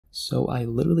So I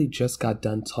literally just got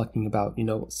done talking about,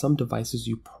 some devices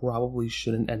you probably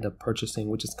shouldn't end up purchasing,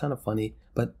 which is kind of funny.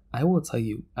 But I will tell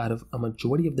you, out of a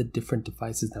majority of the different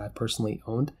devices that I personally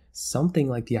owned, something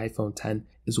like the iPhone 10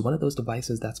 is one of those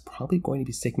devices that's probably going to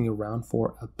be sticking around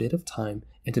for a bit of time.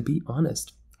 And to be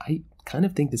honest, I kind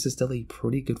of think this is still a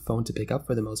pretty good phone to pick up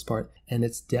for the most part, and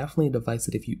it's definitely a device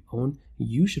that if you own,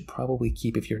 you should probably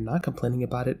keep. If you're not complaining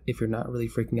about it, if you're not really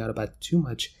freaking out about it too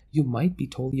much, you might be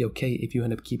totally okay if you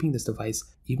end up keeping this device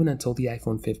even until the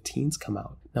iPhone 15s come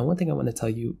out. Now, one thing I want to tell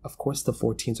you, of course the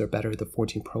 14s are better, the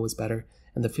 14 Pro is better,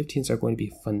 and the 15s are going to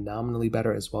be phenomenally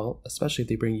better as well, especially if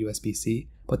they bring USB-C.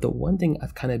 But the one thing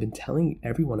I've kind of been telling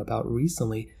everyone about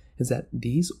recently is that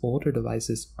these older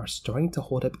devices are starting to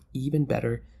hold up even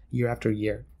better year after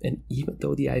year. And even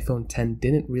though the iPhone 10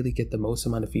 didn't really get the most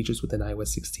amount of features within iOS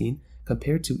 16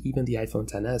 compared to even the iPhone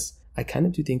 10s, I kind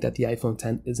of do think that the iPhone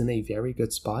 10 is in a very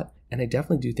good spot, and I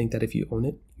definitely do think that if you own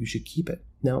it, you should keep it.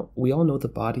 Now, we all know the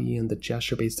body and the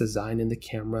gesture-based design and the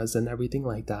cameras and everything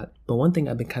like that, but one thing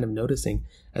I've been kind of noticing,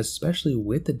 especially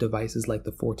with the devices like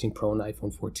the 14 Pro and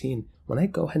iPhone 14, when I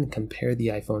go ahead and compare the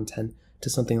iPhone 10 to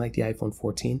something like the iPhone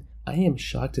 14, I am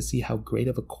shocked to see how great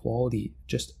of a quality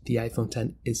just the iPhone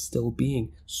 10 is still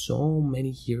being so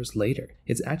many years later.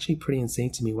 It's actually pretty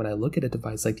insane to me when I look at a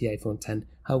device like the iPhone 10,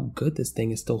 how good this thing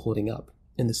is still holding up.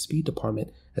 In the speed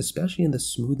department, especially in the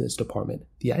smoothness department,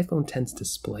 the iPhone 10's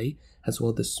display, as well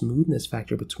as the smoothness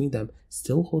factor between them,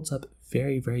 still holds up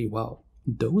very, very well.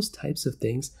 Those types of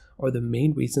things are the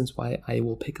main reasons why I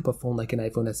will pick up a phone like an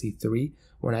iPhone SE 3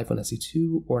 or an iPhone SE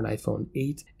 2 or an iPhone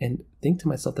 8 and think to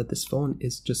myself that this phone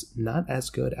is just not as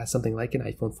good as something like an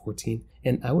iPhone 14.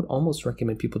 And I would almost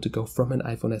recommend people to go from an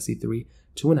iPhone SE 3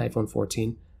 to an iPhone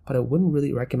 14, but I wouldn't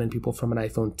really recommend people from an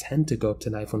iPhone 10 to go up to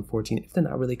an iPhone 14 if they're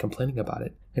not really complaining about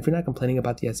it. If you're not complaining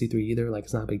about the SE3 either, like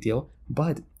it's not a big deal,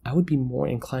 but I would be more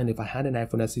inclined if I had an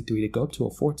iPhone SE3 to go up to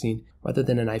a 14 rather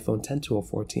than an iPhone 10 to a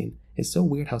 14. It's so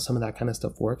weird how some of that kind of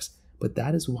stuff works, but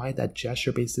that is why that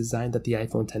gesture-based design that the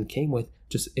iPhone 10 came with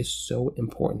just is so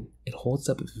important. It holds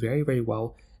up very, very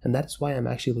well, and that is why I'm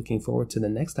actually looking forward to the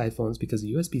next iPhones, because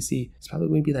USB-C is probably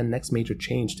going to be that next major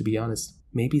change, to be honest.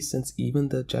 Maybe since even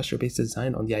the gesture-based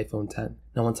design on the iPhone 10.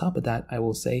 Now on top of that, I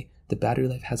will say the battery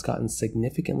life has gotten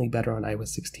significantly better on iOS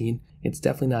 16. It's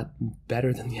definitely not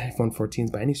better than the iPhone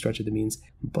 14s by any stretch of the means,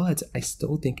 but I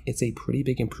still think it's a pretty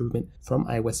big improvement from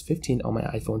iOS 15 on my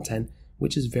iPhone 10,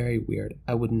 which is very weird.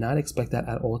 I would not expect that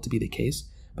at all to be the case,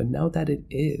 but now that it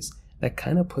is, that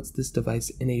kind of puts this device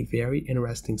in a very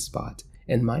interesting spot.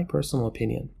 In my personal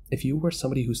opinion, if you were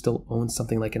somebody who still owns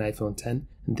something like an iPhone 10,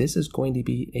 this is going to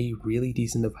be a really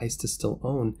decent device to still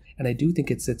own, and I do think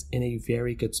it sits in a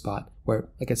very good spot where,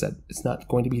 like I said, it's not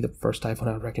going to be the first iPhone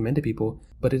I would recommend to people,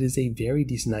 but it is a very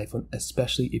decent iPhone,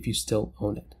 especially if you still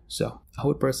own it. So I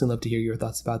would personally love to hear your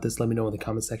thoughts about this. Let me know in the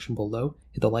comment section below.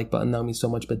 Hit the like button, that would mean so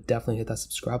much, but definitely hit that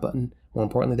subscribe button. More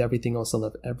importantly than everything else, I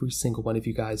love every single one of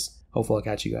you guys. Hopefully I'll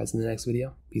catch you guys in the next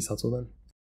video. Peace out till then.